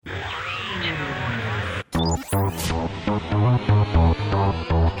Tech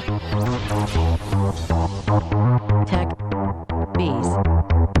Bees.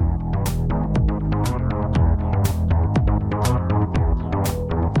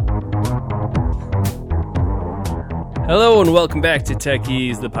 Hello and welcome back to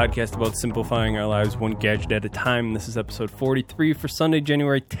Techies, the podcast about simplifying our lives one gadget at a time. This is episode 43 for Sunday,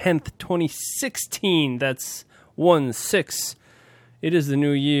 January 10th, 2016. That's 1-6. It is the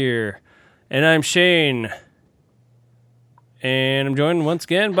new year. And I'm Shane. And I'm joined once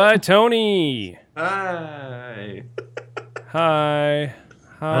again by Tony. Hi. Hi.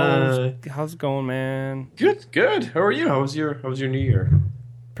 How's it going, man? Good. How are you? How was your New Year?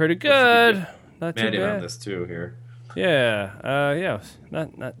 Pretty good. Not too Mad in on bad. this too here. Yeah,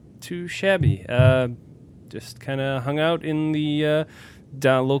 not too shabby. Just kind of hung out in the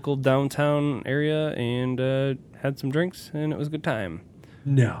local downtown area and had some drinks, and it was a good time.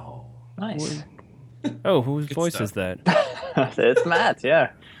 No. Nice. Oh, whose Good voice stuff. is that? It's Matt,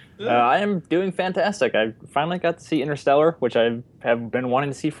 yeah. I am doing fantastic. I finally got to see Interstellar, which I have been wanting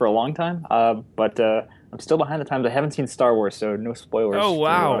to see for a long time, but I'm still behind the times. I haven't seen Star Wars, so no spoilers Oh,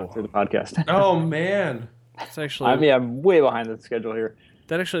 wow. through the podcast. Oh man. It's actually I'm way behind the schedule here.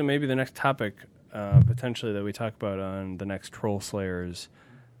 that actually may be the next topic potentially that we talk about on the next Troll Slayers.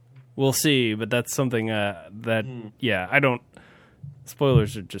 We'll see, but that's something that I don't.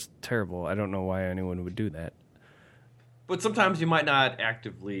 Spoilers are just terrible. I don't know why anyone would do that. But sometimes you might not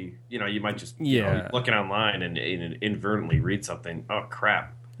actively, you might just Yeah. looking online and inadvertently read something. Oh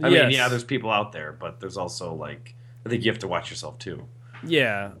crap. I mean, Yes. yeah, there's people out there, but there's also I think you have to watch yourself too.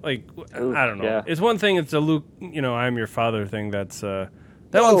 Yeah, I don't know. Yeah. It's one thing. It's a Luke, I'm your father thing. That's that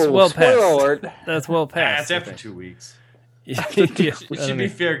one's well spoiler past. alert. That's well past. That's I after think. 2 weeks. Yeah, It I should mean, be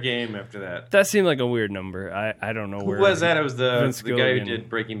fair game after that. that seemed like a weird number. I don't know Who where. was that? It was the Vince guy who Gilligan. did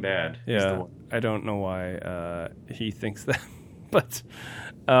Breaking Bad. He's the Yeah, one. I don't know why he thinks that, but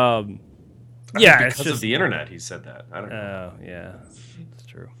I think yeah, it's because just of the internet. He said that. I don't know. yeah, it's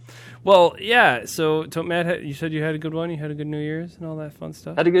true. Well, yeah. So Matt, you said you had a good one. You had a good New Year's and all that fun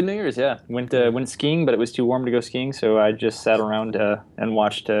stuff. Had a good New Year's, yeah. Went skiing, but it was too warm to go skiing, so I just sat around and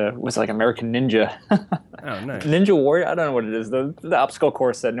watched. Was like American Ninja, Oh, nice. Ninja Warrior. I don't know what it is. The obstacle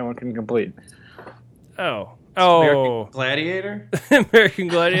course that no one can complete. Oh, American Gladiator? American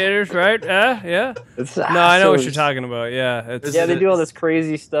Gladiators, right? Yeah. It's, No, I know so what you're talking about. Yeah, it's Yeah, they do all this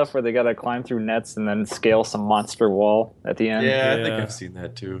crazy stuff where they gotta climb through nets and then scale some monster wall at the end. Yeah, I think Yeah. I've seen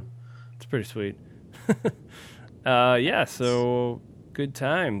that too. it's pretty sweet. Yeah. So good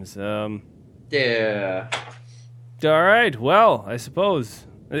times. Yeah. All right. Well, I suppose.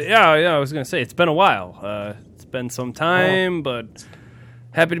 Yeah. I was gonna say it's been a while. It's been some time, but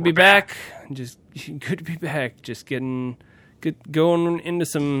happy to be back. Just good to be back. Just going into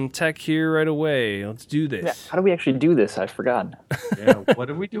some tech here right away. Let's do this. Yeah, how do we actually do this? I've forgotten. Yeah. What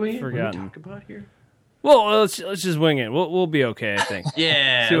are we doing? Forgotten. What do we talk about here? Well, let's just wing it. We'll be okay, I think.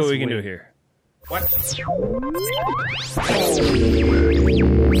 Yeah. See what let's we can do wait. here. What?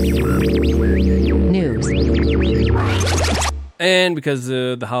 News. And because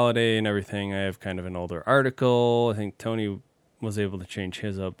of the holiday and everything, I have kind of an older article. I think Tony was able to change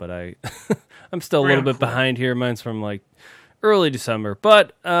his up, but I'm still a little bit behind here. Mine's from like early December,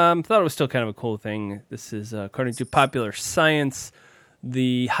 but thought it was still kind of a cool thing. This is according to Popular Science.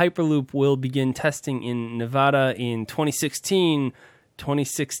 The Hyperloop will begin testing in Nevada in 2016.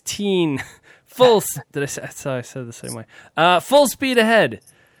 2016. Did I say? I said the same way. Full speed ahead.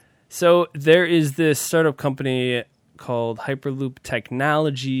 So there is this startup company called Hyperloop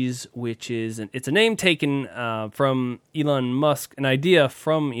Technologies, which it's a name taken from Elon Musk, an idea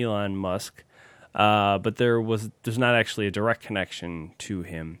from Elon Musk, but there's not actually a direct connection to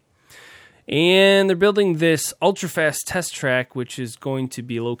him. And they're building this ultra-fast test track, which is going to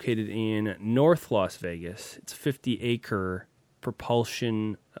be located in North Las Vegas. It's a 50-acre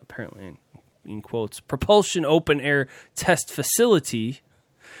propulsion, apparently in quotes, propulsion open-air test facility,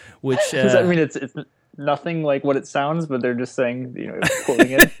 which... Does that mean it's nothing like what it sounds, but they're just saying,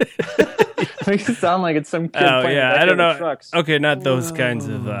 quoting it? Makes it sound like it's some kid Oh, playing yeah, back I don't in the know. trucks. Okay, not those kinds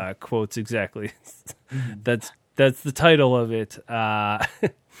of quotes exactly. That's the title of it.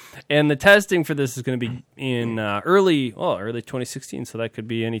 And the testing for this is going to be in early 2016, so that could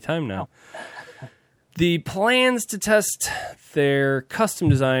be any time now. The plans to test their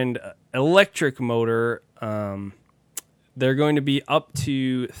custom-designed electric motor, they're going to be up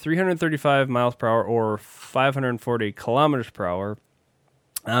to 335 miles per hour or 540 kilometers per hour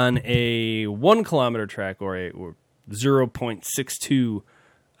on a 1 kilometer track or a 0.62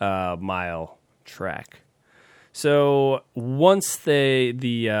 mile track. So once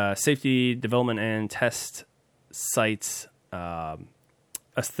the safety development and test sites.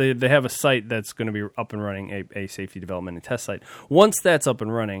 They have a site that's going to be up and running, a safety development and test site. Once that's up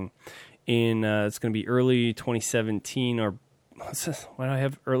and running, it's going to be early 2017 or what's this? Why do I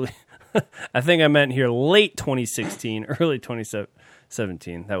have early? I think I meant here late 2016, early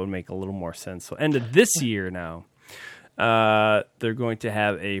 2017. That would make a little more sense. So end of this year now, they're going to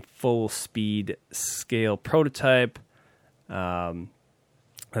have a full speed scale prototype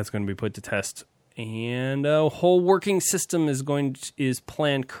that's going to be put to test. And a whole working system is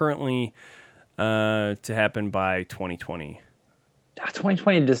planned currently to happen by 2020.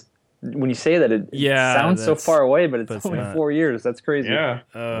 2020 just when you say that it sounds so far away, but it's only 4 years. That's crazy. Yeah.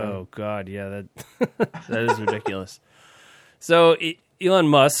 Oh God, yeah, that is ridiculous. So Elon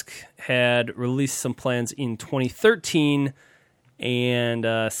Musk had released some plans in 2013,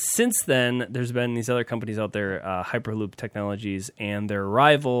 and since then there's been these other companies out there, Hyperloop Technologies and their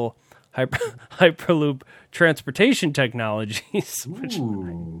rival Hyperloop Transportation Technologies, which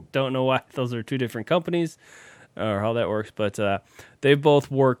don't know why those are two different companies or how that works, but they've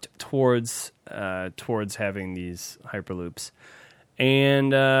both worked towards having these Hyperloops.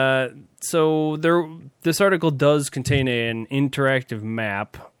 And so this article does contain an interactive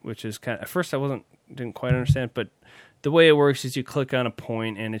map, which is kind of, at first didn't quite understand, but the way it works is you click on a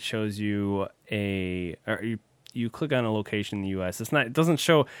point and it shows you you click on a location in the U.S. It doesn't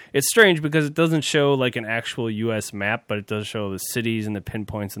show. It's strange because it doesn't show like an actual U.S. map, but it does show the cities and the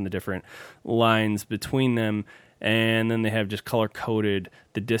pinpoints and the different lines between them. And then they have just color coded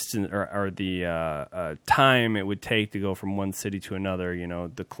the distance or the time it would take to go from one city to another. You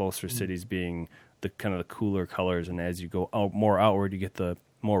know, the closer cities being the kind of the cooler colors, and as you go more outward, you get the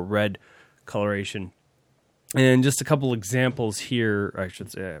more red coloration. And just a couple examples here, I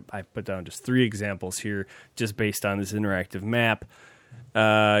should say, I put down just 3 examples here, just based on this interactive map.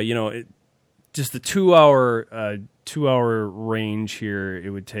 Just the 2-hour range here, it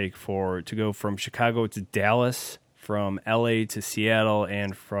would take to go from Chicago to Dallas, from LA to Seattle,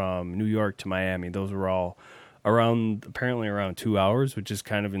 and from New York to Miami. Those were all apparently around 2 hours, which is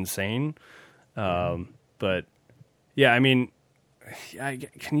kind of insane. But yeah, I mean,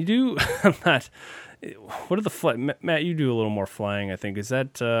 can you do? I'm not. What are the Matt? You do a little more flying, I think. Is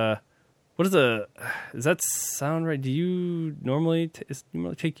that does that sound right? Do you normally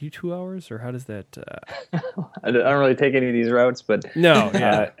take you 2 hours, or how does that? I don't really take any of these routes, but no,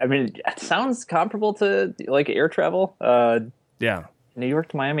 yeah. I mean, it sounds comparable to like air travel. Yeah, New York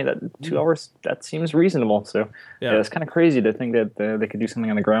to Miami, that 2 hours, that seems reasonable. So yeah, it's kind of crazy to think that they could do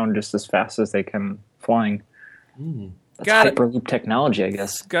something on the ground just as fast as they can flying. That's Hyperloop technology, I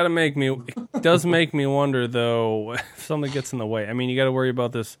guess. It does make me wonder, though, if something gets in the way. I mean, you got to worry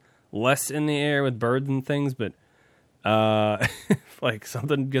about this less in the air with birds and things, but if, like,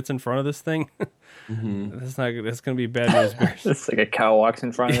 something gets in front of this thing, that's going to be bad news bears. It's like a cow walks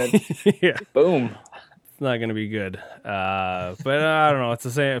in front of it. Yeah. Boom. It's not going to be good. But I don't know. It's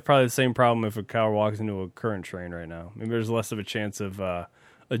probably the same problem if a cow walks into a current train right now. Maybe there's less of a chance of a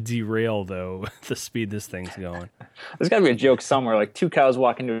derail, though, with the speed this thing's going. There's got to be a joke somewhere, like 2 cows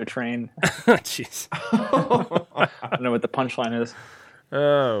walk into a train. Jeez. I don't know what the punchline is.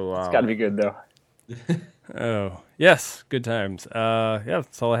 Oh, wow. It's got to be good, though. Oh, yes. Good times. Yeah,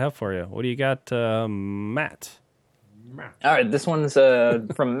 that's all I have for you. What do you got, Matt? All right, this one's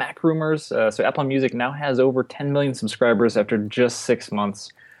from Mac Rumors. So Apple Music now has over 10 million subscribers after just 6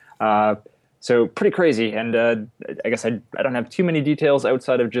 months. So pretty crazy, and I guess I don't have too many details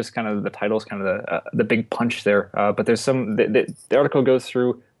outside of just kind of the titles, kind of the big punch there. But there's some. The article goes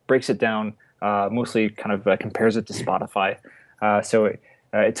through, breaks it down, mostly kind of compares it to Spotify. So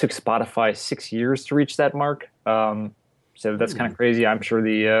it took Spotify 6 years to reach that mark. So that's kind of crazy. I'm sure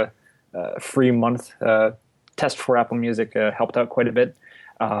the free month test for Apple Music helped out quite a bit.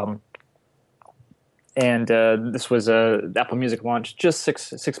 And this was Apple Music launched just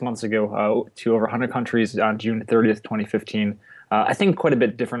six months ago to over 100 countries on June 30th, 2015. I think quite a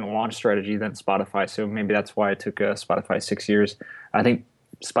bit different launch strategy than Spotify, so maybe that's why it took Spotify 6 years. I think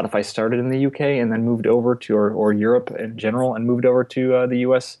Spotify started in the UK and then moved over to, or Europe in general, and moved over to the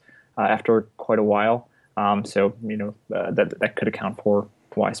US after quite a while. So, that could account for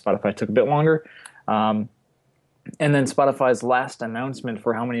why Spotify took a bit longer. And then Spotify's last announcement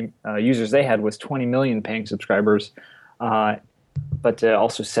for how many users they had was 20 million paying subscribers, but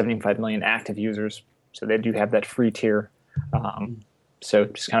also 75 million active users. So they do have that free tier. So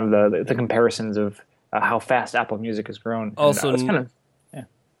just kind of the comparisons of how fast Apple Music has grown. Also,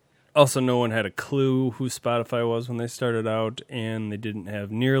 Also, no one had a clue who Spotify was when they started out, and they didn't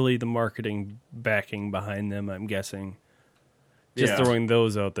have nearly the marketing backing behind them, I'm guessing. Just throwing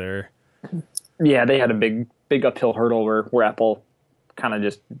those out there. Yeah, they had a big big uphill hurdle where Apple kind of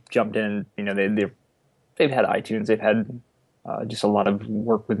just jumped in. You know, they've had iTunes, they've had just a lot of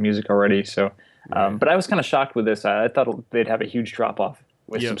work with music already. So, but I was kind of shocked with this. I thought they'd have a huge drop off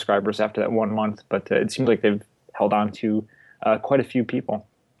with subscribers after that 1 month, but it seems like they've held on to quite a few people.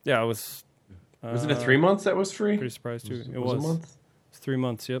 Yeah, I was. Was it a 3 months that was free? Pretty surprised too. It was a month. It's 3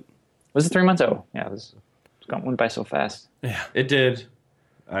 months. Yep. Was it 3 months? Oh, yeah, it went by so fast. Yeah, it did.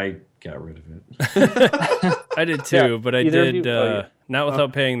 I got rid of it. I did too, but I did not without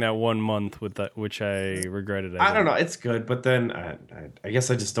Oh. paying that 1 month with that, which I regretted. I don't know. It's good, but then I guess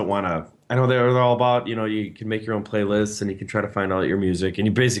I just don't want to. I know they're all about, you know, you can make your own playlists and you can try to find all your music and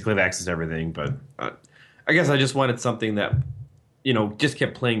you basically have access to everything. But I guess I just wanted something that, you know, just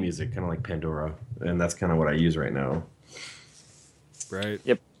kept playing music, kind of like Pandora, and that's kind of what I use right now. Right.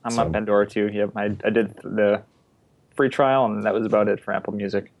 Yep, I'm on Pandora too. Yep, I did the free trial, and that was about it for Apple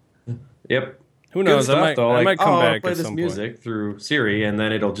Music. Yep. Who knows? Good stuff, I might come I'll back play at this some music point. through Siri, and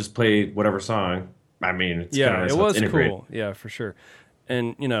then it'll just play whatever song. I mean, it's Yeah, kinda nice it how was it's integrated. cool. Yeah, for sure.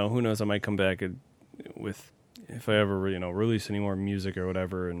 And you know, who knows? I might come back with if I ever release any more music or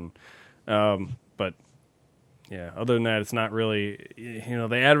whatever. And but yeah, other than that, it's not really. You know,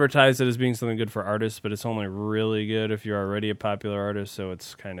 they advertise it as being something good for artists, but it's only really good if you're already a popular artist. So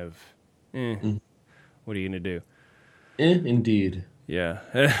it's kind of, what are you gonna do? Indeed. Yeah,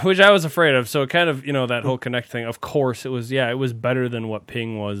 which I was afraid of. So it kind of, that whole Connect thing. Of course, it was better than what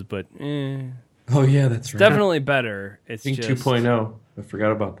Ping was, but Oh yeah, that's right. definitely better. It's Ping just 2.0. I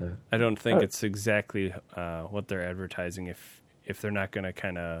forgot about that. I don't think it's exactly what they're advertising. If they're not going to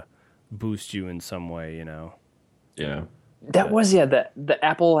kind of boost you in some way, Yeah. That was the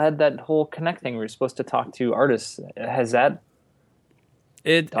Apple had that whole Connect thing where you're supposed to talk to artists. Has that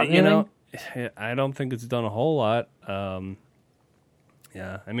It done you know, anything? I don't think it's done a whole lot.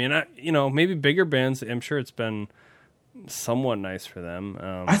 Yeah, I mean, maybe bigger bands. I'm sure it's been somewhat nice for them.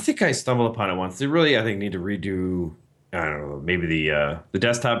 I think I stumbled upon it once. They really, I think, need to redo. I don't know, maybe the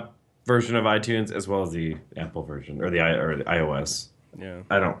desktop version of iTunes as well as the Apple version or the iOS. Yeah,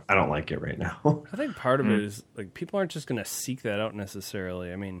 I don't like it right now. I think part of it is like people aren't just going to seek that out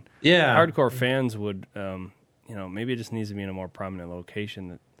necessarily. I mean, Yeah. hardcore fans would. Maybe it just needs to be in a more prominent location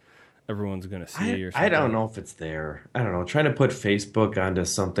that everyone's going to see. Or something. I don't know if it's there. I don't know. Trying to put Facebook onto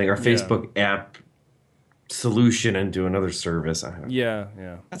something or Facebook app solution into another service. I don't know.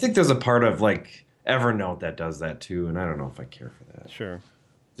 Yeah, I think there's a part of like Evernote that does that too, and I don't know if I care for that. sure.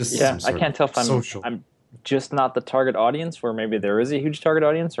 Just Yeah, some sort I can't tell if of social. I'm just not the target audience, where maybe there is a huge target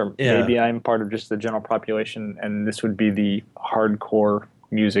audience, or maybe I'm part of just the general population, and this would be the hardcore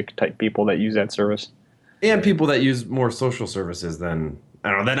music type people that use that service. And people that use more social services than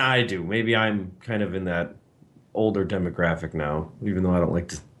I do. Maybe I'm kind of in that older demographic now, even though I don't like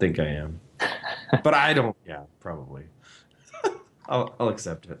to think I am. But I don't. Yeah, probably. I'll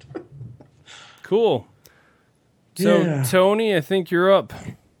accept it. Cool. So Yeah. Tony, I think you're up.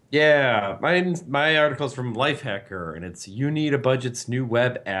 Yeah, my article's from Lifehacker, and it's You Need a Budget's new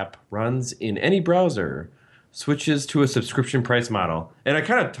web app runs in any browser, switches to a subscription price model. And I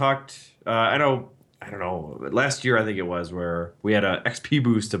kind of talked, I don't know, last year I think it was, where we had a XP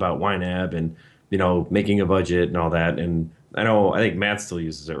boost about YNAB and, making a budget and all that. And I think Matt still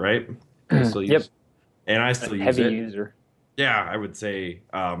uses it, right? Yep. And I still use Heavy it. user. Yeah, I would say,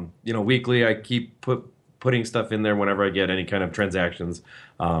 weekly I keep putting stuff in there whenever I get any kind of transactions.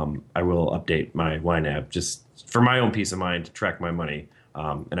 I will update my YNAB just for my own peace of mind to track my money.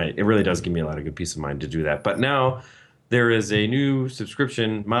 It really does give me a lot of good peace of mind to do that. But now there is a new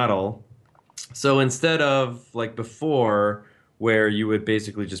subscription model. So instead of like before, where you would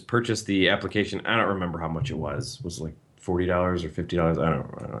basically just purchase the application, I don't remember how much it was. Was it like $40 or $50? I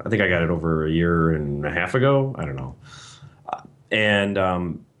don't know. I think I got it over a year and a half ago. I don't know. And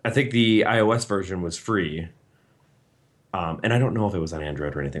I think the iOS version was free. And I don't know if it was on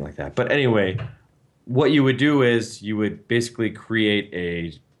Android or anything like that. But anyway, what you would do is you would basically create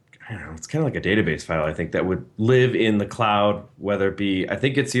it's kind of like a database file, I think, that would live in the cloud, whether it be, I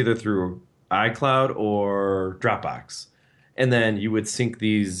think it's either through iCloud or Dropbox. And then you would sync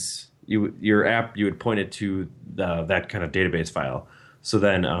your app, you would point it to that kind of database file. So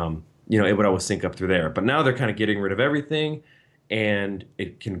then, it would always sync up through there. But now they're kind of getting rid of everything. And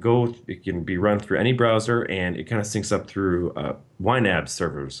it can be run through any browser, and it kind of syncs up through YNAB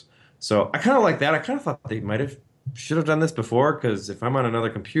servers. So I kind of like that. I kind of thought they should have done this before, because if I'm on another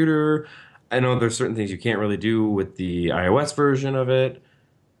computer, I know there's certain things you can't really do with the iOS version of it.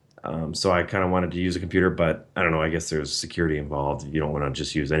 So I kind of wanted to use a computer, but I don't know. I guess there's security involved. You don't want to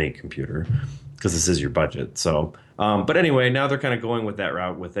just use any computer because this is your budget. So But anyway, now they're kind of going with that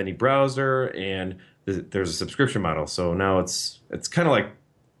route with any browser, and there's a subscription model. So now it's kind of like,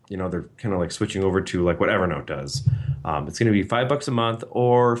 they're kind of like switching over to like what Evernote does. It's going to be $5 a month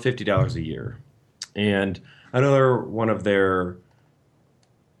or $50 a year. And another one of their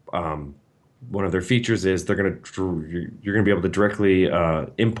features is you're going to be able to directly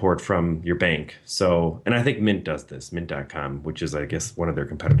import from your bank. So, and I think Mint does this, Mint.com, which is, I guess, one of their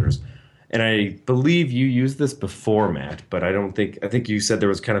competitors. And I believe you used this before, Matt, but I think you said there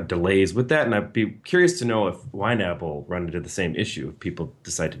was kind of delays with that, and I'd be curious to know if YNAB will run into the same issue if people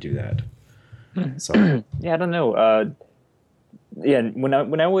decide to do that. So Yeah, I don't know.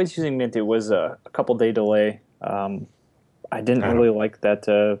 When I was using Mint, it was a couple day delay. I didn't really like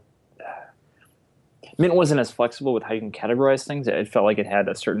that. Mint wasn't as flexible with how you can categorize things. It felt like it had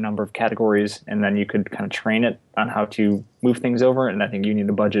a certain number of categories, and then you could kind of train it on how to move things over. And I think you need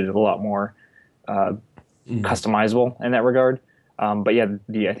to budget it a lot more customizable in that regard. But yeah,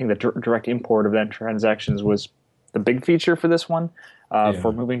 I think the direct import of that transactions was the big feature for this one,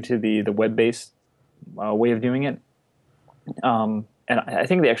 for moving to the web-based way of doing it. And I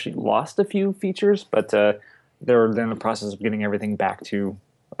think they actually lost a few features, but they're in the process of getting everything back to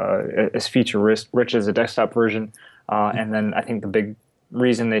as feature-rich as a desktop version. And then I think the big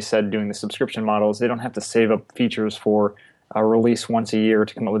reason they said doing the subscription model is they don't have to save up features for a release once a year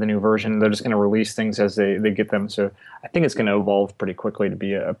to come up with a new version. They're just going to release things as they get them. So I think it's going to evolve pretty quickly to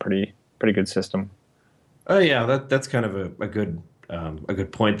be a pretty good system. Oh yeah, that's kind of a good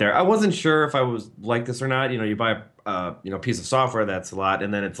point there. I wasn't sure if I was like this or not. You buy a piece of software that's a lot,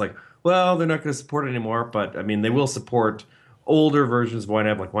 and then it's like, well, they're not going to support it anymore. But I mean, they will support older versions of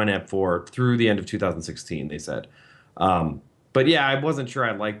YNAB, like YNAB 4, through the end of 2016. They said, but yeah, I wasn't sure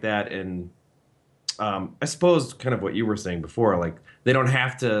I liked that, and I suppose kind of what you were saying before, like they don't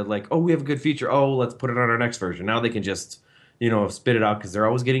have to like, oh, we have a good feature, oh, let's put it on our next version. Now they can just spit it out because they're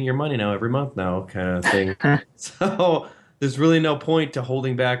always getting your money now every month now, kind of thing. So there's really no point to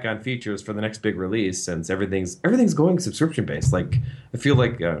holding back on features for the next big release since everything's going subscription based. Like I feel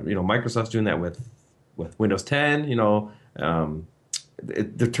like Microsoft's doing that with Windows 10.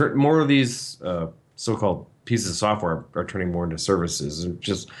 More of these so-called pieces of software are turning more into services.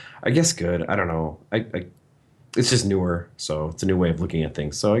 Just, I guess, good. I don't know. It's just newer, so it's a new way of looking at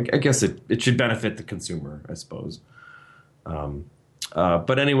things. So I guess it should benefit the consumer, I suppose.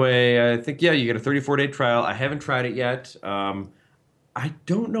 But anyway, I think, you get a 34-day trial. I haven't tried it yet. I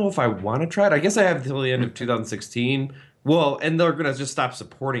don't know if I want to try it. I guess I have until the end of 2016. Well, and they're going to just stop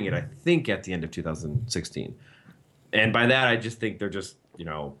supporting it, I think, at the end of 2016. And by that, I just think they're just,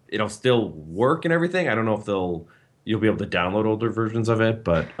 it'll still work and everything. I don't know if you'll be able to download older versions of it,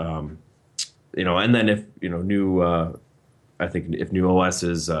 but, and then if, I think if new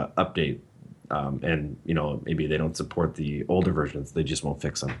OS's update, and maybe they don't support the older versions, they just won't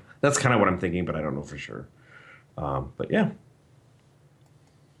fix them. That's kind of what I'm thinking, but I don't know for sure. But yeah,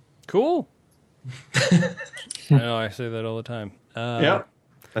 cool. I know I say that all the time. Yeah,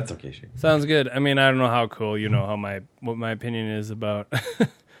 that's okay. Shane. Sounds good. I mean, I don't know how cool. What my opinion is about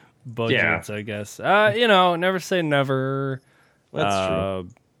budgets. Yeah. I guess. Never say never. That's true.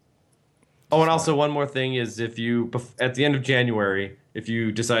 Oh, and also one more thing is if you at the end of January, if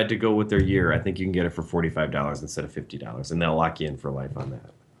you decide to go with their year, I think you can get it for $45 instead of $50, and they'll lock you in for life on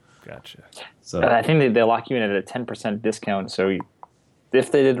that. Gotcha. So I think they lock you in at a 10% discount. So if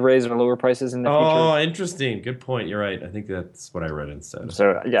they did raise or lower prices in the future. Oh, interesting. Good point. You're right. I think that's what I read instead.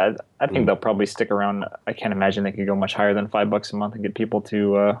 So yeah, I think they'll probably stick around. I can't imagine they could go much higher than $5 a month and get people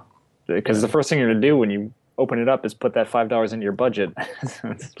to because the first thing you're going to do when you open it up is put that $5 into your budget. It's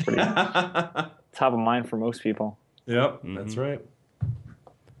pretty top of mind for most people. Yep, that's right.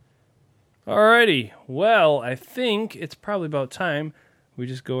 Alrighty. Well, I think it's probably about time we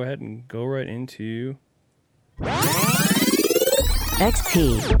just go ahead and go right into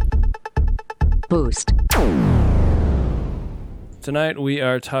XP Boost. Tonight we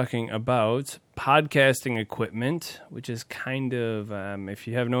are talking about podcasting equipment, which is kind of, if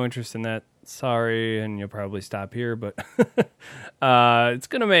you have no interest in that, sorry, and you'll probably stop here, but it's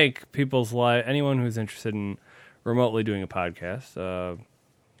going to make people's life, anyone who's interested in remotely doing a podcast,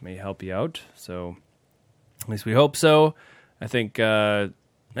 may help you out. So at least we hope so. I think Matt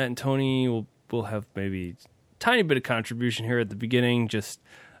and Tony will have maybe a tiny bit of contribution here at the beginning, just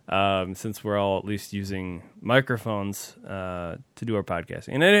since we're all at least using microphones to do our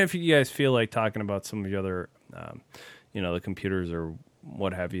podcasting. And then if you guys feel like talking about some of the other, the computers or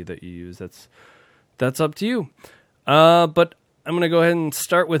what have you that you use, that's up to you. But I'm going to go ahead and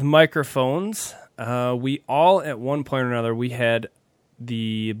start with microphones. We all, at one point or another, we had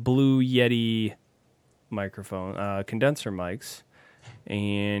the Blue Yeti microphone, condenser mics,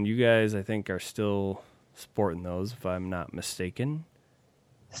 and you guys, I think, are still sporting those, if I'm not mistaken.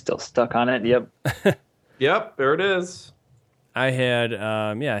 Still stuck on it. Yep. Yep, there it is. I had,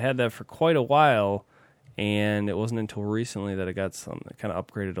 I had that for quite a while, and it wasn't until recently that I got some kind of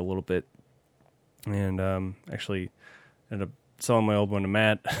upgraded a little bit, and actually ended up selling my old one to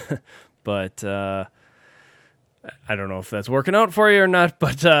Matt, but I don't know if that's working out for you or not.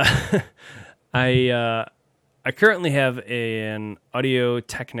 But I currently have an Audio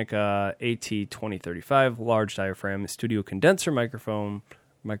Technica AT2035 large diaphragm studio condenser microphone.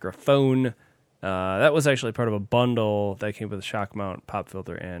 That was actually part of a bundle that came with a shock mount, pop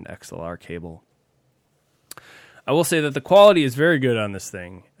filter, and XLR cable. I will say that the quality is very good on this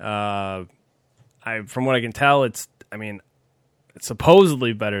thing. From what I can tell, it's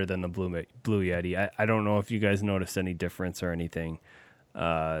supposedly better than the Blue Yeti. I don't know if you guys noticed any difference or anything.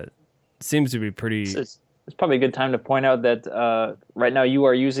 Seems to be pretty... It's probably a good time to point out that right now you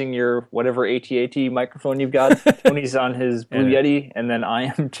are using your whatever AT-AT microphone you've got. Tony's on his Blue Yeti, and then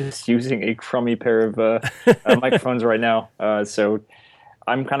I am just using a crummy pair of microphones right now. So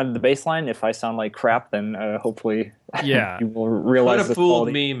I'm kind of the baseline. If I sound like crap, then hopefully you will realize Could have the fooled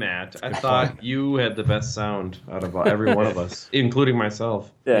quality. me, Matt. I thought you had the best sound out of every one of us, including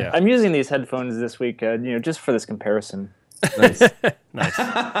myself. Yeah, I'm using these headphones this week, just for this comparison. Nice.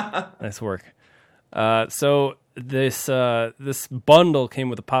 Nice work. So this bundle came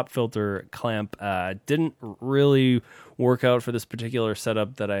with a pop filter clamp. Didn't really work out for this particular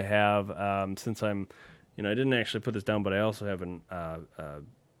setup that I have. Since I'm, I didn't actually put this down, but I also have an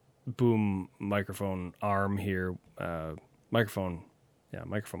boom microphone arm here. Microphone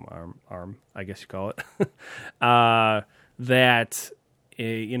arm, I guess you call it. That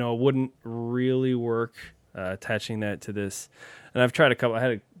wouldn't really work attaching that to this. And I've tried I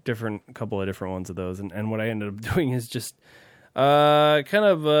had a couple of different ones of those, and what I ended up doing is just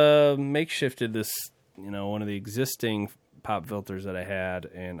makeshifted this, one of the existing pop filters that I had,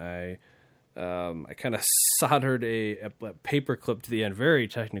 and I kind of soldered a paper clip to the end. Very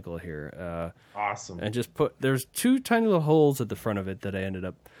technical here. Awesome. And just there's two tiny little holes at the front of it that I ended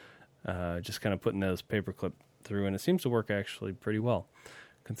up just kind of putting those paper clip through, and it seems to work actually pretty well,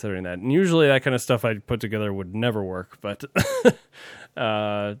 considering that. And usually that kind of stuff I put together would never work, but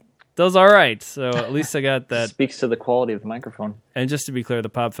does all right. So at least I got that. Speaks to the quality of the microphone. And just to be clear, the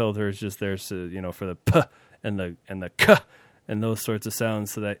pop filter is just there, so, for the p and the k and those sorts of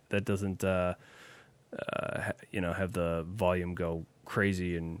sounds, so that doesn't have the volume go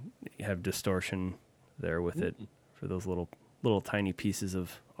crazy and have distortion there with it for those little tiny pieces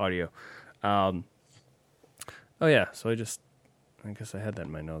of audio. So I guess I had that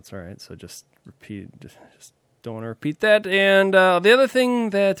in my notes. All right, so just don't want to repeat that. And the other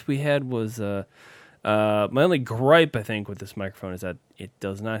thing that we had was my only gripe, I think, with this microphone is that it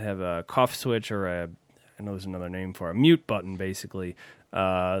does not have a cough switch or I know there's another name for a mute button, basically,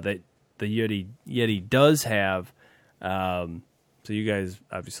 that the Yeti does have. So you guys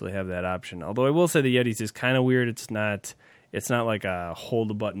obviously have that option. Although I will say the Yeti's is kind of weird. It's not like a hold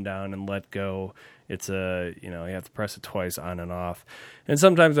the button down and let go. It's you have to press it twice on and off. And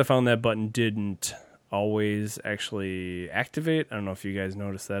sometimes I found that button didn't always actually activate. I don't know if you guys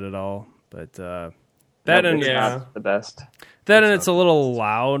noticed that at all, but Not the best. That and it's a little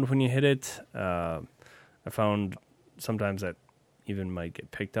loud when you hit it. I found sometimes that even might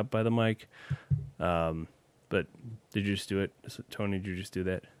get picked up by the mic. But did you just do it? Tony, did you just do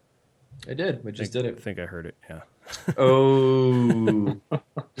that? I did. I just did it. I think I heard it, yeah. Oh.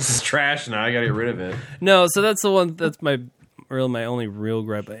 This is trash now. I got to get rid of it. No, so that's the one. That's my only real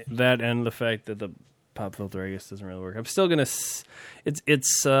gripe. That and the fact that the pop filter, I guess, doesn't really work. I'm still gonna. It's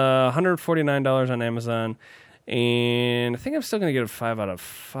 $149 on Amazon, and I think I'm still gonna get a 5 out of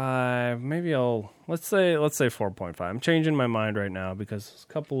 5. Maybe let's say 4.5. I'm changing my mind right now because there's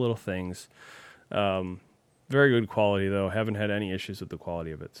a couple little things. Very good quality though. Haven't had any issues with the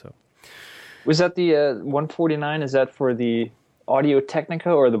quality of it. So. Was that the 149? Is that for the Audio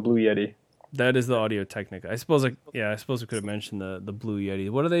Technica or the Blue Yeti? That is the Audio Technica. I suppose we could have mentioned the Blue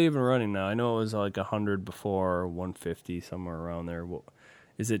Yeti. What are they even running now? I know it was like 100 before, 150, somewhere around there.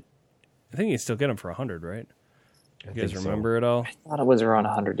 Is it? I think you can still get them for 100, right? You guys remember it all? I thought it was around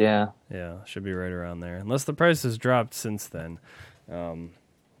 100, yeah. Yeah, should be right around there. Unless the price has dropped since then.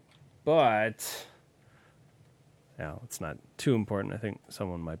 But... yeah, it's not too important. I think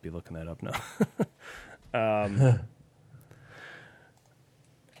someone might be looking that up now.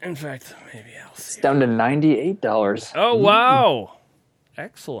 In fact, maybe I'll see. It's down to $98. Oh, wow.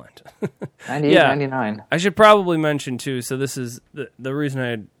 Excellent. $98.99. I should probably mention, too, so this is the reason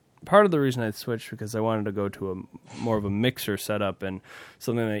I part of the reason I switched because I wanted to go to a more of a mixer setup and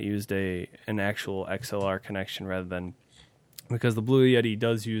something that used an actual XLR connection rather than, because the Blue Yeti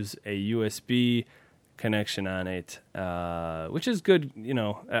does use a USB connection on it, which is good. You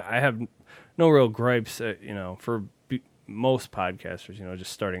know, I have no real gripes, for most podcasters,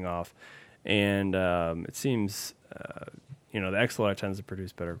 just starting off. And it seems, the XLR tends to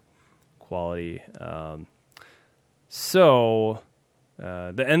produce better quality. And the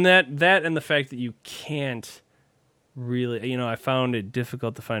fact that you can't really, I found it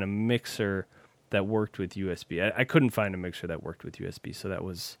difficult to find a mixer that worked with USB. I couldn't find a mixer that worked with USB, so that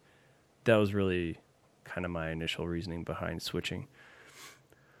was really kind of my initial reasoning behind switching.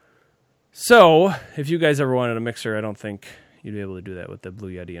 So, if you guys ever wanted a mixer, I don't think you'd be able to do that with the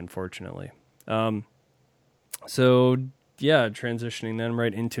Blue Yeti, unfortunately. Transitioning then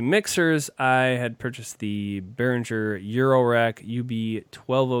right into mixers, I had purchased the Behringer Eurorack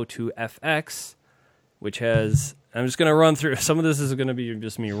UB1202FX, which has, I'm just going to run through, some of this is going to be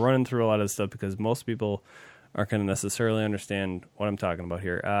just me running through a lot of stuff because most people aren't going to necessarily understand what I'm talking about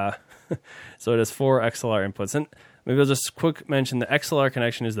here. So it has 4 XLR inputs, and maybe I'll just quick mention the XLR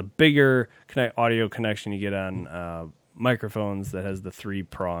connection is the bigger audio connection you get on microphones that has the 3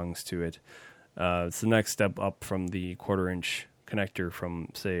 prongs to it. It's the next step up from the 1/4-inch connector from,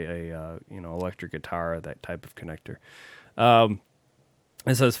 say, a electric guitar, that type of connector.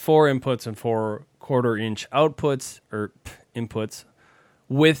 It says 4 inputs and 4 1/4-inch outputs or inputs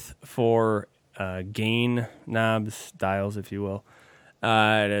with 4 gain knobs, dials, if you will.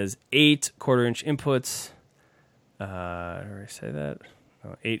 It has 8 1/4-inch inputs. Did I say that?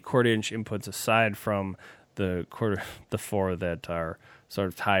 No, 8 1/4-inch inputs aside from the 4 that are sort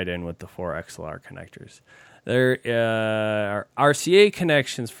of tied in with the 4 XLR connectors. There are RCA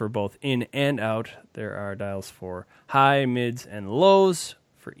connections for both in and out. There are dials for high, mids, and lows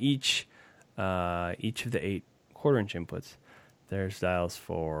for each of the 8 1/4-inch inputs. There's dials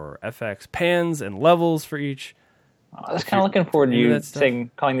for FX pans and levels for each. I was kind of looking forward to you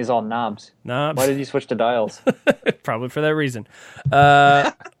calling these all knobs. Knobs? Why did you switch to dials? Probably for that reason.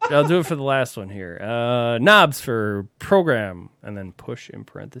 I'll do it for the last one here. Knobs for program, and then push in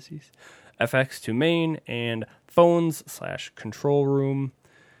parentheses. FX to main, and phones/control room.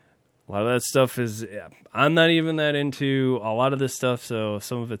 A lot of that stuff is, I'm not even that into a lot of this stuff, so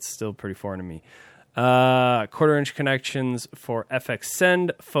some of it's still pretty foreign to me. 1/4-inch connections for FX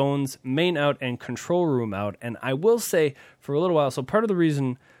send, phones, main out, and control room out. And I will say, for a little while, so part of the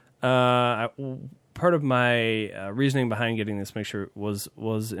reason, part of my reasoning behind getting this mixer was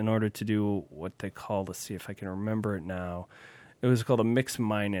in order to do what they call, let's see if I can remember it now. It was called a mix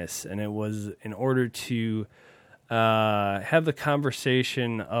minus, and it was in order to have the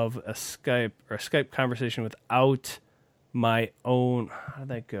conversation of a Skype conversation without my own. How did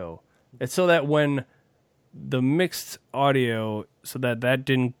that go? It's so that when the mixed audio, so that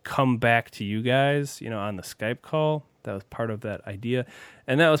didn't come back to you guys, on the Skype call. That was part of that idea,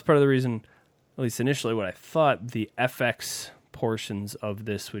 and that was part of the reason, at least initially, what I thought the FX portions of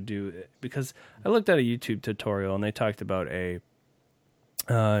this would do, because I looked at a YouTube tutorial and they talked about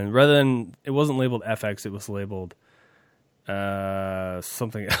rather than, it wasn't labeled FX, it was labeled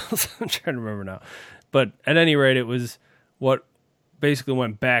something else. I'm trying to remember now. But at any rate, it was what basically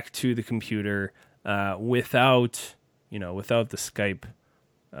went back to the computer without the Skype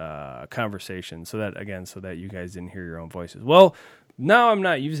conversation. So that you guys didn't hear your own voices. Well, now I'm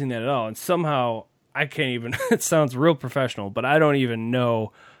not using that at all. And somehow I can't even, it sounds real professional, but I don't even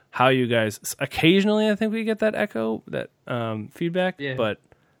know how you guys, occasionally I think we get that echo, that feedback, but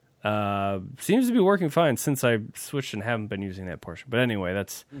seems to be working fine since I switched and haven't been using that portion. But anyway,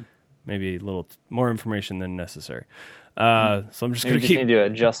 that's maybe a little more information than necessary. So I'm just going to need to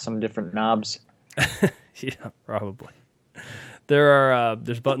adjust some different knobs. Yeah, probably.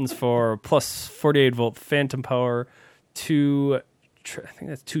 There's buttons for plus 48 volt phantom power, I think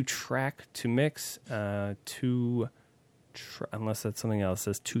that's 2 track to mix, unless that's something else, it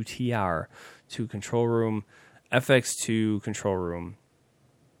says 2 TR, 2 control room, FX to control room,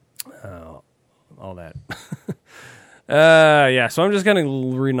 all that. So I'm just kind of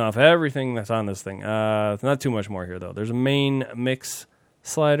reading off everything that's on this thing. Not too much more here, though. There's a main mix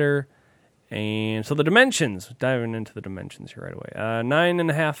slider, and so the dimensions, diving into the dimensions here right away.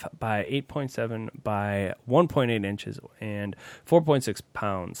 9.5 by 8.7 by 1.8 inches and 4.6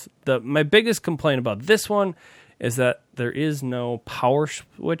 pounds. My biggest complaint about this one is that there is no power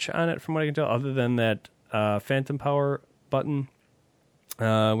switch on it, from what I can tell, other than that phantom power button,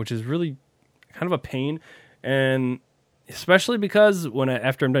 which is really kind of a pain. And especially because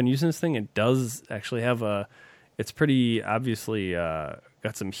after I'm done using this thing, it does actually have it's pretty obviously got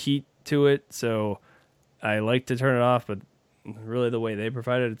some heat to it, so I like to turn it off, but really the way they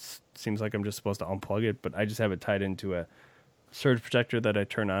provide it, it seems like I'm just supposed to unplug it, but I just have it tied into a surge protector that I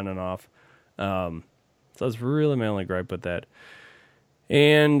turn on and off. So that's really my only gripe with that.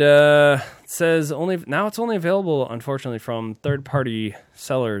 And it says it's only available, unfortunately, from third-party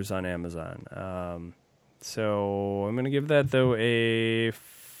sellers on Amazon. So I'm going to give that, though, a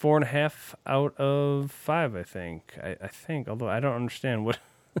 4.5 out of 5, I think. I think, although I don't understand what...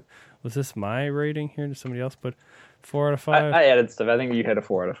 Was this my rating here? Did somebody else put 4 out of 5? I added stuff. I think you had a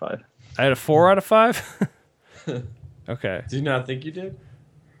 4 out of 5. I had a 4 out of 5? Okay. Do you not think you did?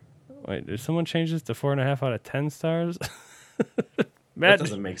 Wait, did someone change this to 4.5 out of 10 stars? That Matt,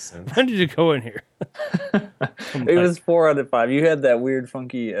 doesn't make sense. when did you go in here? It was 4 out of 5. You had that weird,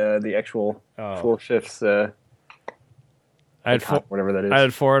 funky, the actual full shifts. I had whatever that is. I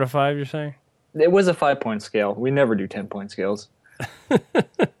had 4 out of 5, you're saying? It was a 5-point scale. We never do 10-point scales.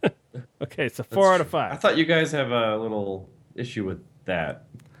 Okay, so 4 out of I 5. thought you guys have a little issue with that.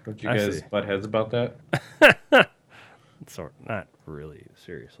 Don't you I guys see. butt heads about that? Not really,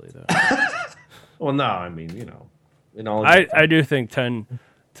 seriously, though. Well, no, I mean, in all. I do think 10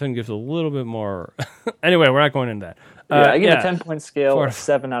 gives a little bit more. Anyway, we're not going into that. I give a 10-point scale 4 a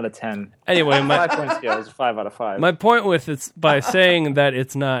 7 out of 10. Anyway, 5-point scale is 5 out of 5. my point with it's by saying that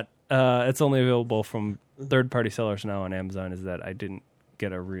it's not, it's only available from third-party sellers now on Amazon is that I didn't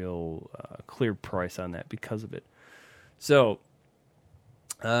get a real clear price on that because of it. So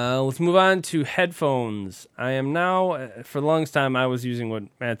let's move on to headphones. I am now, for the longest time, I was using what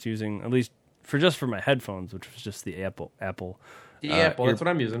Matt's using, at least for my headphones, which was just the Apple. the Apple. That's what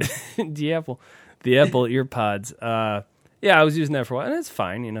I'm using. the Apple EarPods. Yeah, I was using that for a while, and it's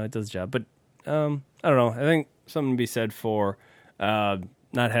fine. It does the job. But I don't know. I think something to be said for not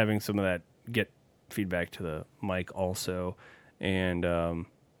having some of that get feedback to the mic also, and I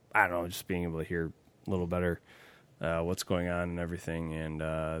don't know, just being able to hear a little better what's going on and everything. And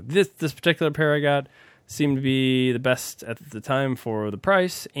this particular pair I got seemed to be the best at the time for the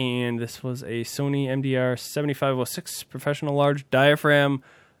price, and this was a Sony MDR 7506 professional large diaphragm.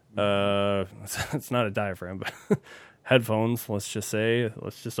 It's not a diaphragm, but headphones. Let's just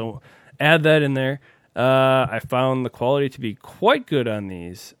add that in there. I found the quality to be quite good on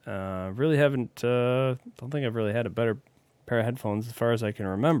these. Really don't think I've really had a better pair of headphones as far as I can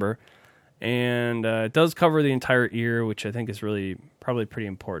remember. And it does cover the entire ear, which I think is really probably pretty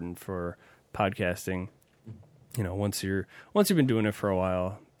important for podcasting. Once you've been doing it for a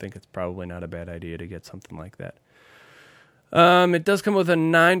while, I think it's probably not a bad idea to get something like that. It does come with a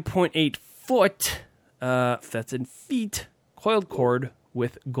 9.8 foot, if that's in feet, coiled cord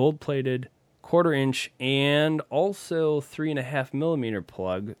with gold-plated 1/4 inch and also 3.5 millimeter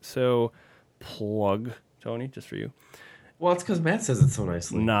plug. So plug, Tony, just for you. Well, it's because Matt says it so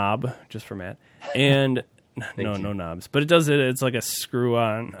nicely. Knob, just for Matt. And no knobs, but it does it. It's like a screw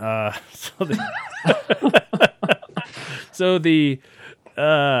on. So the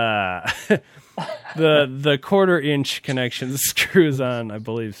 1/4 inch connection screws on the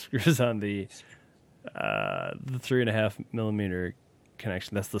 3.5 millimeter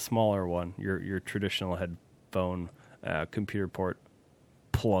connection. That's the smaller one. Your traditional headphone computer port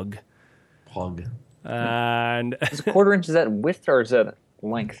plug. And Is 1/4 inch, is that width or is that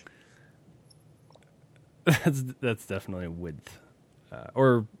length? that's definitely width,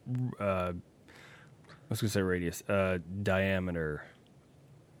 or I was gonna say radius. Diameter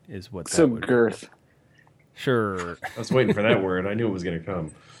is what. So that would girth. Sure. I was waiting for that word. I knew it was going to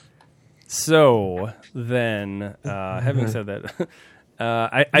come. So then, having said that,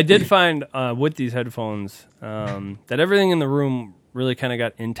 I did find with these headphones that everything in the room really kind of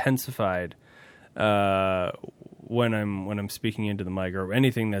got intensified when I'm speaking into the mic, or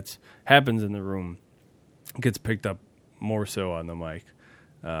anything that's happens in the room gets picked up more so on the mic.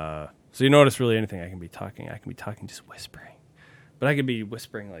 So you notice really anything I can be talking just whispering, but I could be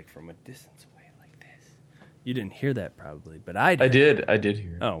whispering like from a distance away like this. You didn't hear that probably, but I did. I did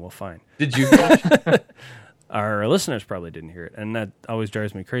hear it. Oh, well, fine. Did you hear it? Our listeners probably didn't hear it, and that always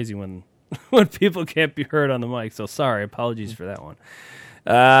drives me crazy when people can't be heard on the mic. So sorry, apologies for that one.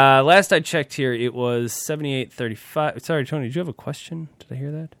 Last I checked here, it was 78.35. Sorry, Tony, did you have a question? Did I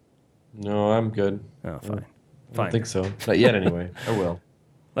hear that? No, I'm good. Oh, fine. I don't think so. Not yet, anyway. I will.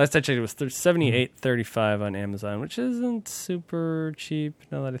 Last I checked, it was $78.35 on Amazon, which isn't super cheap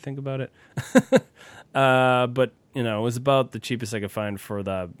now that I think about it. But it was about the cheapest I could find for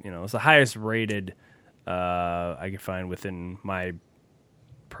the. It was the highest rated I could find within my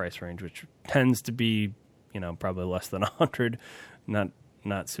price range, which tends to be probably less than $100,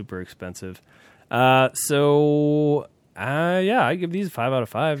 not super expensive. I give these 5 out of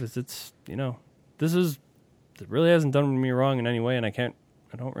 5. It really hasn't done me wrong in any way, and I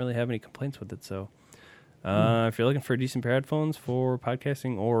don't really have any complaints with it. So, if you're looking for a decent pair of headphones for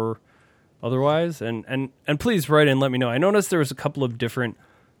podcasting or otherwise, and please write in, let me know. I noticed there was a couple of different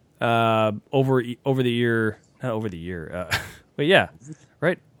over the ear, but yeah,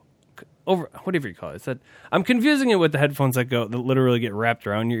 right. Over whatever you call it. I'm confusing it with the headphones that literally get wrapped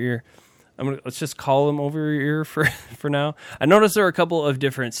around your ear. Let's just call them over your ear for now. I noticed there are a couple of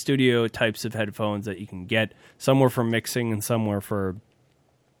different studio types of headphones that you can get. Some were for mixing and some were for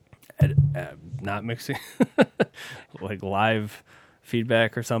not mixing, like live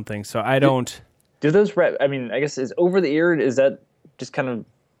feedback or something. So I don't. Do those wrap? I mean, I guess is over the ear. Is that just kind of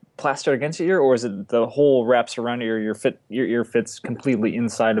plastered against your ear, or is it the whole wraps around your ear fits completely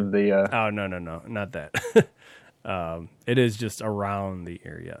inside of the? Oh no, not that. It is just around the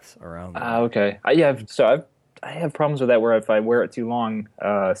ear. Yes, around. Okay. I have problems with that where if I wear it too long,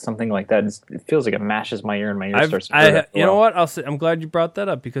 something like that, it feels like it mashes my ear and my ear starts to hurt. You know what? I'm glad you brought that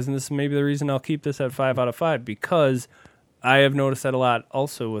up because this may be the reason I'll keep this at 5 out of 5 because I have noticed that a lot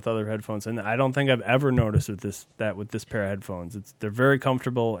also with other headphones, and I don't think I've ever noticed with this pair of headphones. They're very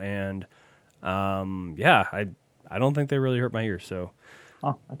comfortable, and I don't think they really hurt my ears. So,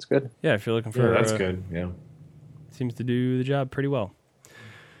 oh, that's good. Yeah, if you're looking for, that's good. Yeah, seems to do the job pretty well.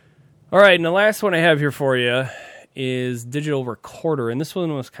 All right, and the last one I have here for you is digital recorder, and this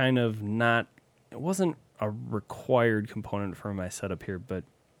one was kind of it wasn't a required component for my setup here, but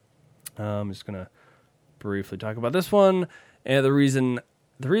I'm just gonna briefly talk about this one. And the reason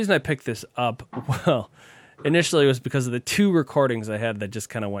I picked this up, well, initially it was because of the 2 recordings I had that just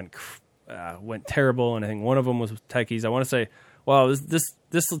kind of went terrible, and I think one of them was with techies. I want to say, well,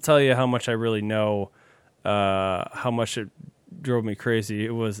 this will tell you how much I really know, how much it drove me crazy.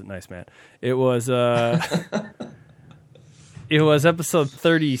 It was nice, man. It was it was episode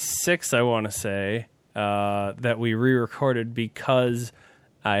 36, I want to say, that we re-recorded because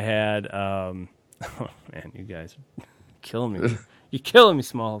I had oh man, you guys are killing me. You're killing me,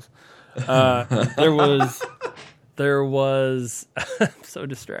 Smalls. There was I'm so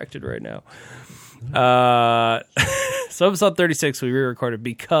distracted right now. So episode 36 we re-recorded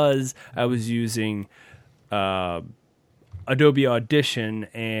because I was using Adobe Audition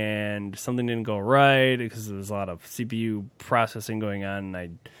and something didn't go right because there was a lot of CPU processing going on,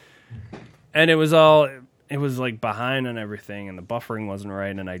 and it was like behind on everything, and the buffering wasn't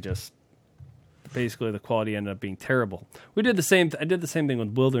right, and basically the quality ended up being terrible. I did the same thing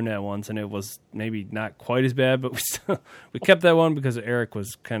with Wildernet once, and it was maybe not quite as bad, but we kept that one because Eric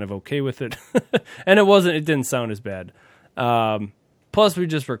was kind of okay with it, and it didn't sound as bad. Plus, we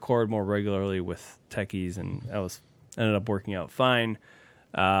just record more regularly with techies, and that ended up working out fine.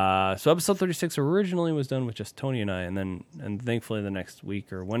 So episode 36 originally was done with just Tony and I, and thankfully the next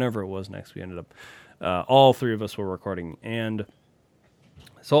week or whenever it was next, we ended up all 3 of us were recording, and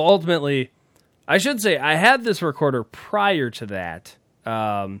so ultimately. I should say I had this recorder prior to that.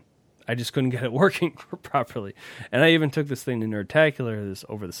 I just couldn't get it working properly. And I even took this thing to Nerdtacular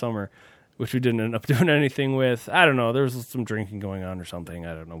over the summer, which we didn't end up doing anything with. I don't know. There was some drinking going on or something.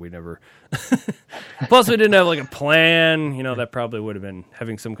 I don't know. We never... Plus, we didn't have like a plan. That probably would have been...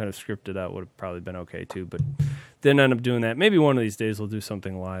 Having some kind of scripted out would have probably been okay too, but didn't end up doing that. Maybe one of these days we'll do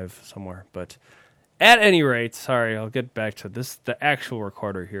something live somewhere, but... At any rate, sorry, I'll get back to the actual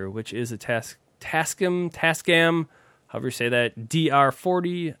recorder here, which is a Tascam, however you say that,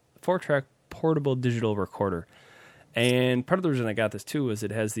 DR40 4-track portable digital recorder. And part of the reason I got this too is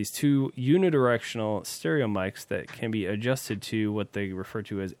it has these 2 unidirectional stereo mics that can be adjusted to what they refer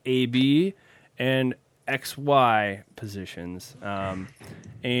to as AB and XY positions.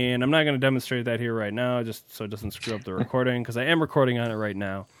 And I'm not going to demonstrate that here right now, just so it doesn't screw up the recording, because I am recording on it right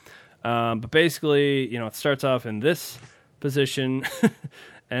now. But basically, it starts off in this position,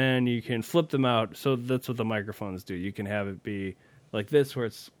 and you can flip them out. So that's what the microphones do. You can have it be like this, where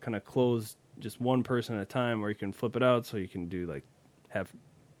it's kind of closed, just one person at a time, or you can flip it out so you can do have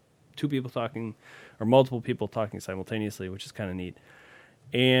 2 people talking or multiple people talking simultaneously, which is kind of neat.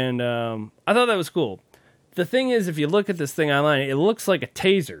 And I thought that was cool. The thing is, if you look at this thing online, it looks like a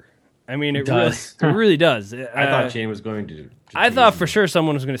taser. I mean, it really does. I thought Shane was going to I thought for sure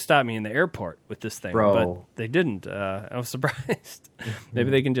someone was going to stop me in the airport with this thing, Bro. but they didn't. I was surprised.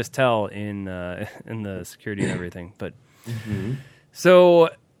 Maybe they can just tell in the security and everything. But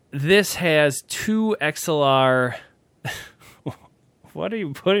so this has 2 XLR. What are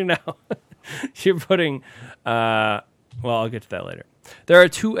you putting now? You're putting. Well, I'll get to that later. There are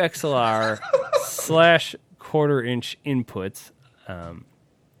 2 XLR /1/4-inch inputs.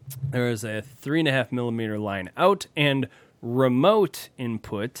 There is a 3.5 millimeter line out and remote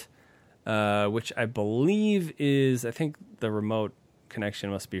input, which I believe is, I think the remote connection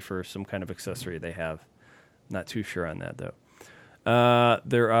must be for some kind of accessory they have. Not too sure on that, though.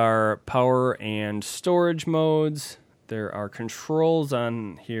 There are power and storage modes. There are controls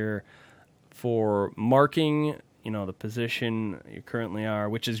on here for marking, the position you currently are,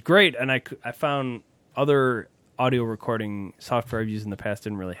 which is great. And I found other audio recording software I've used in the past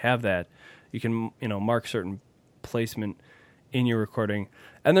didn't really have that. You can, mark certain placement in your recording.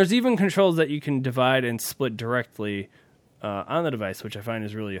 And there's even controls that you can divide and split directly on the device, which I find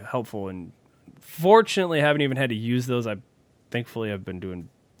is really helpful. And fortunately, I haven't even had to use those. Thankfully, I've been doing,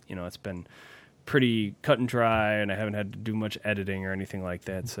 it's been pretty cut and dry, and I haven't had to do much editing or anything like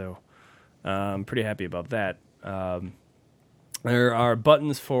that. So I'm pretty happy about that. There are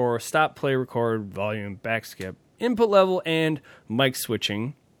buttons for stop, play, record, volume, back skip, input level, and mic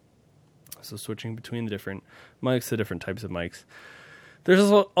switching. So switching between the different mics, the different types of mics.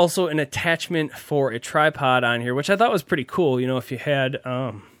 There's also an attachment for a tripod on here, which I thought was pretty cool. If you had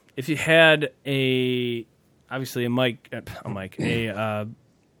a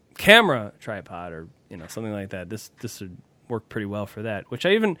camera tripod or something like that, this would work pretty well for that. Which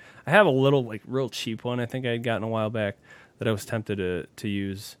I have a little real cheap one I think I had gotten a while back that I was tempted to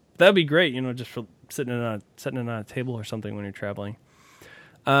use. That'd be great, just for sitting on a table or something when you're traveling.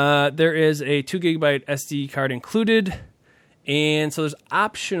 There is a 2 gigabyte SD card included. And so there's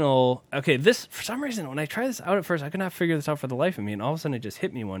optional. Okay, this, for some reason, when I tried this out at first, I could not figure this out for the life of me. And all of a sudden, it just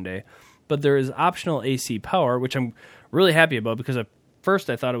hit me one day. But there is optional AC power, which I'm really happy about because at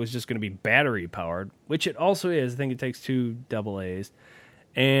first I thought it was just going to be battery powered, which it also is. I think it takes 2 AA's.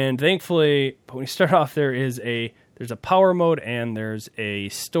 And thankfully, when you start off, there's a power mode and there's a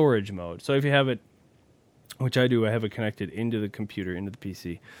storage mode. So if you have it, which I do, I have it connected into the computer, into the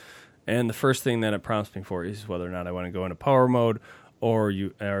PC. And the first thing that it prompts me for is whether or not I want to go into power mode or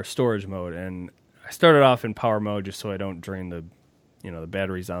storage mode. And I started off in power mode just so I don't drain the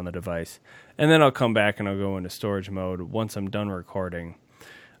batteries on the device. And then I'll come back and I'll go into storage mode once I'm done recording.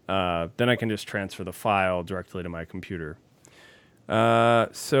 Then I can just transfer the file directly to my computer.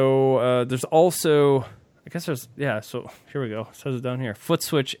 So there's also, so here we go. It says it down here. Foot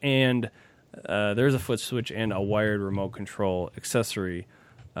switch and there's a foot switch and a wired remote control accessory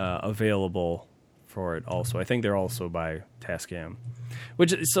available for it also. I think they're also by Tascam.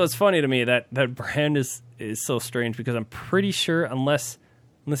 So it's funny to me that brand is so strange because I'm pretty sure, unless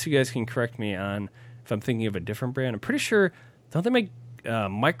you guys can correct me on if I'm thinking of a different brand, I'm pretty sure, don't they make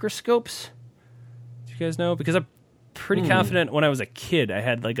microscopes? Do you guys know? Because I'm pretty confident when I was a kid I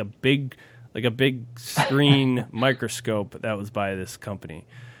had a big screen microscope that was by this company.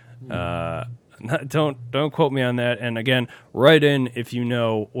 Don't quote me on that. And again, write in if you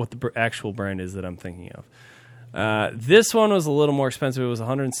know what the actual brand is that I'm thinking of. This one was a little more expensive. It was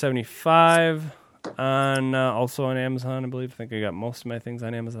 $175 also on Amazon, I believe. I think I got most of my things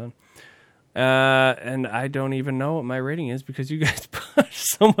on Amazon. And I don't even know what my rating is because you guys put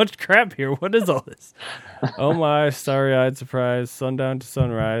so much crap here. What is all this? Oh my, starry-eyed surprise, sundown to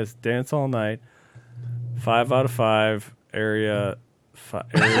sunrise, dance all night, 5 out of 5, area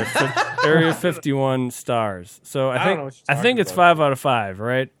 51 stars. So I think it's 5 out of 5,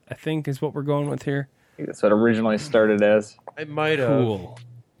 right? I think is what we're going with here. I think that's what it originally started as. I might have. Cool.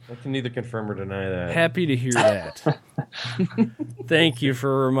 I can neither confirm or deny that. Happy to hear that. Thank you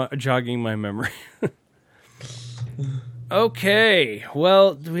for jogging my memory. Okay.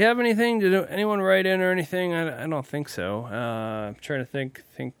 Well, do we have anything? Did anyone write in or anything? I don't think so. I'm trying to think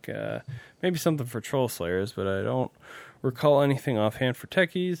maybe something for Troll Slayers, but I don't recall anything offhand for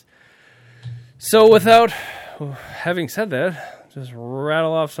techies. So without having said that, just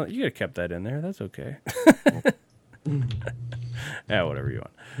rattle off something. You could have kept that in there. That's okay. Yeah, whatever you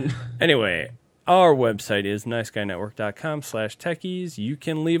want. Anyway, our website is niceguynetwork.com/techies. You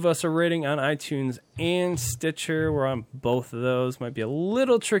can leave us a rating on iTunes and Stitcher. We're on both of those. Might be a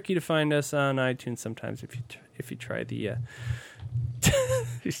little tricky to find us on iTunes sometimes if you try the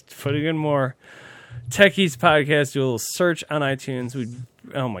just putting in more Techies podcast. Do a little search on iTunes.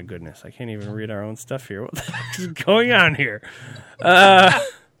 Oh my goodness, I can't even read our own stuff here. What the heck is going on here?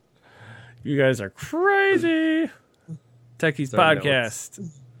 You guys are crazy. Techies podcast.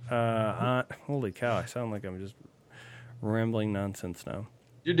 Holy cow, I sound like I'm just rambling nonsense now.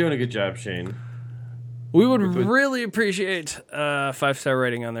 You're doing a good job, Shane. We would really appreciate a 5-star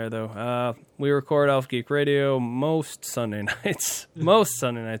rating on there, though. We record Elf Geek Radio most Sunday nights. Most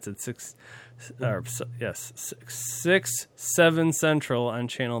Sunday nights at 6, 7 Central on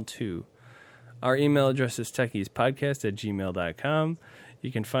Channel 2. Our email address is techiespodcast@gmail.com.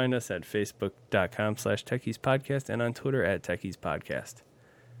 You can find us at facebook.com/techiespodcast and on Twitter at techiespodcast.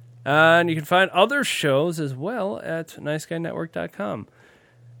 And you can find other shows as well at niceguynetwork.com.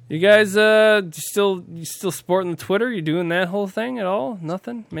 You guys you still sporting the Twitter? You doing that whole thing at all?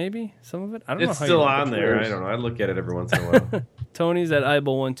 Nothing? Maybe? Some of it? I don't know. It's still on there. I don't know. I look at it every once in a while. Tony's at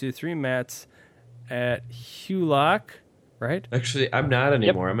Eyeball123. Matt's at Hulock, right? Actually, I'm not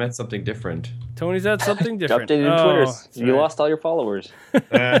anymore. I'm at something different. Tony's at something different. Updated Twitter. You lost all your followers.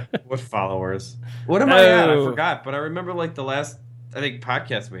 What followers? What am I at? I forgot. But I remember like the last, I think,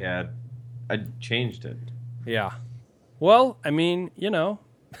 podcast we had, I changed it. Yeah. Well, I mean, you know.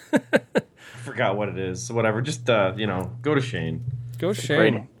 I forgot what it is. So whatever. Just, go to Shane. Go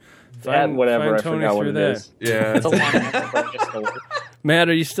Shane. Find whatever. I forgot what it is. Yeah. It's a long name. Matt,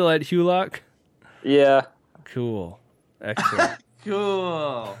 are you still at Hulock? Yeah. Cool. Excellent.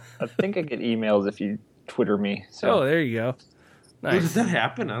 Cool. I think I get emails if you Twitter me. So. Oh, there you go. Nice. Does that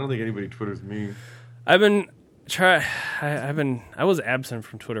happen? I don't think anybody Twitters me. I was absent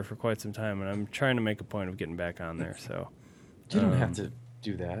from Twitter for quite some time, and I'm trying to make a point of getting back on there. So you don't have to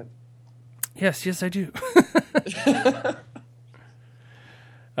do that. Yes, I do.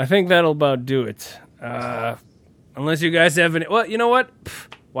 I think that'll about do it. Unless you guys have any. Well, you know what?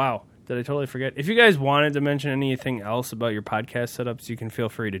 Wow. Did I totally forget? If you guys wanted to mention anything else about your podcast setups, you can feel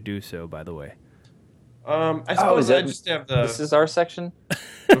free to do so, by the way. I suppose I just have the... This is our section?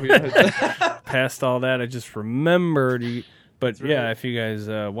 Past all that, I just remembered. But right. yeah, if you guys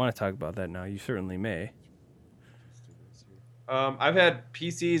want to talk about that now, you certainly may. I've had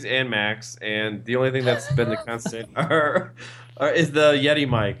PCs and Macs, and the only thing that's been the constant is the Yeti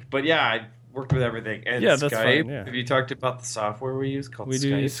mic. But yeah, I worked with everything. And yeah, Skype. That's fine, yeah. Have you talked about the software we use called Skype? We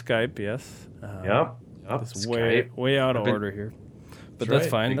do use Skype, yes. Yep. It's way out of order here. But that's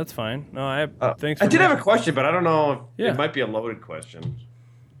right. fine. That's fine. No, thanks. I did have a question, but I don't know if Yeah. it might be a loaded question.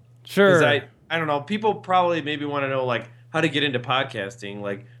 Sure. I don't know. People probably maybe want to know like how to get into podcasting.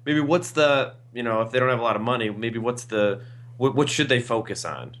 Like maybe what's the if they don't have a lot of money, maybe what's the what should they focus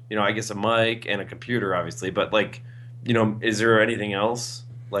on? I guess a mic and a computer, obviously. But like is there anything else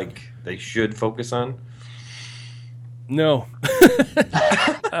like they should focus on? No.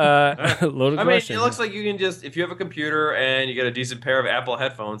 Loaded I mean, question. it looks like you can just if you have a computer and you get a decent pair of Apple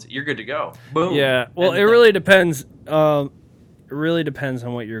headphones, you're good to go. Boom. Yeah. Well, it really depends. It really depends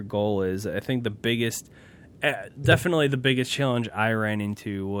on what your goal is. I think definitely the biggest challenge I ran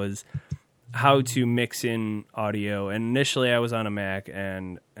into was how to mix in audio. And initially I was on a Mac,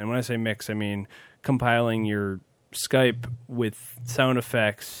 and when I say mix, I mean compiling your Skype with sound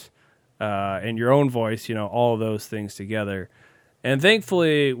effects and your own voice, all of those things together. And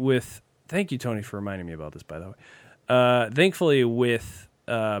thankfully thank you, Tony, for reminding me about this, by the way. Thankfully with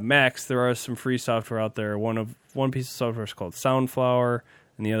Macs, there are some free software out there. One piece of software is called Soundflower,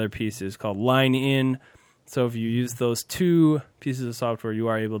 and the other piece is called Line In. So if you use those two pieces of software, you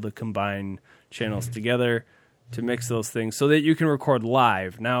are able to combine channels together to mix those things so that you can record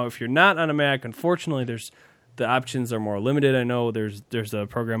live. Now, if you're not on a Mac, unfortunately, the options are more limited. I know there's a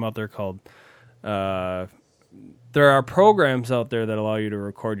program out there called there are programs out there that allow you to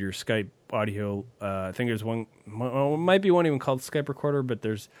record your Skype audio. I think there's one, it might be one even called Skype Recorder, but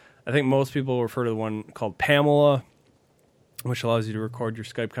I think most people refer to the one called Pamela, which allows you to record your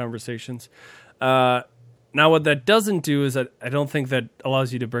Skype conversations. Now, what that doesn't do is that I don't think that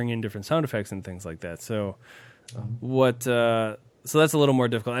allows you to bring in different sound effects and things like that. So so that's a little more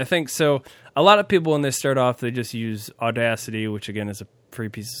difficult. I think so. A lot of people, when they start off, they just use Audacity, which again is a free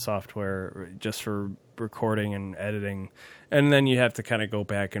piece of software just for recording and editing. And then you have to kind of go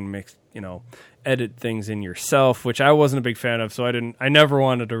back and mix, edit things in yourself, which I wasn't a big fan of. So I never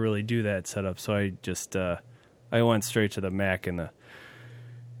wanted to really do that setup. So I just, I went straight to the Mac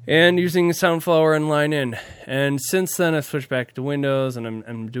and using Soundflower and Line In. And since then, I've switched back to Windows, and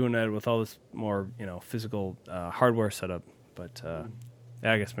I'm doing that with all this more, physical hardware setup. But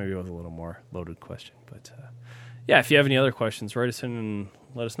I guess maybe it was a little more loaded question. But yeah, if you have any other questions, write us in and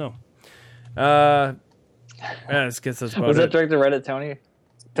let us know. This gets us about Was that it. directed right at Tony?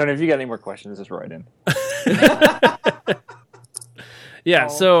 Tony, if you got any more questions, just write in. Yeah,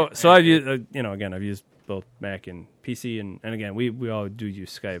 so I've used, again, I've used both Mac and PC, and again, we all do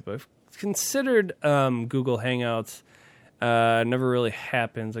use Skype. I've considered Google Hangouts. Never really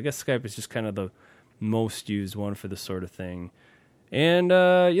happens. I guess Skype is just kind of the most used one for this sort of thing. And,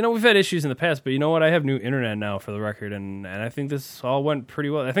 we've had issues in the past, but you know what? I have new internet now, for the record, and I think this all went pretty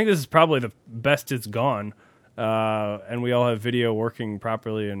well. I think this is probably the best it's gone, and we all have video working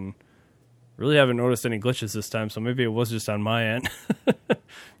properly, and really haven't noticed any glitches this time, so maybe it was just on my end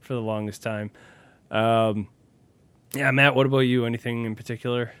for the longest time. Yeah, Matt, what about you? Anything in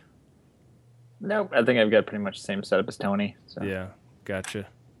particular? Nope, I think I've got pretty much the same setup as Tony. So. Yeah, gotcha.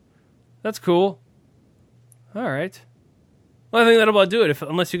 That's cool. All right. Well, I think that'll about do it,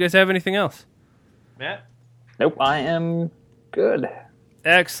 unless you guys have anything else. Matt? Nope, I am good.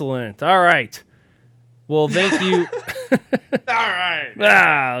 Excellent. All right. Well, thank you. All right.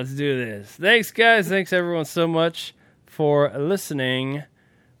 Let's do this. Thanks, guys. Thanks, everyone, so much for listening.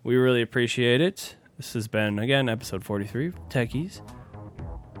 We really appreciate it. This has been, again, episode 43 of Techies.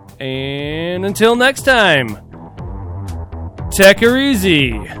 And until next time, tech her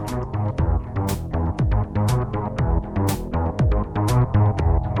easy.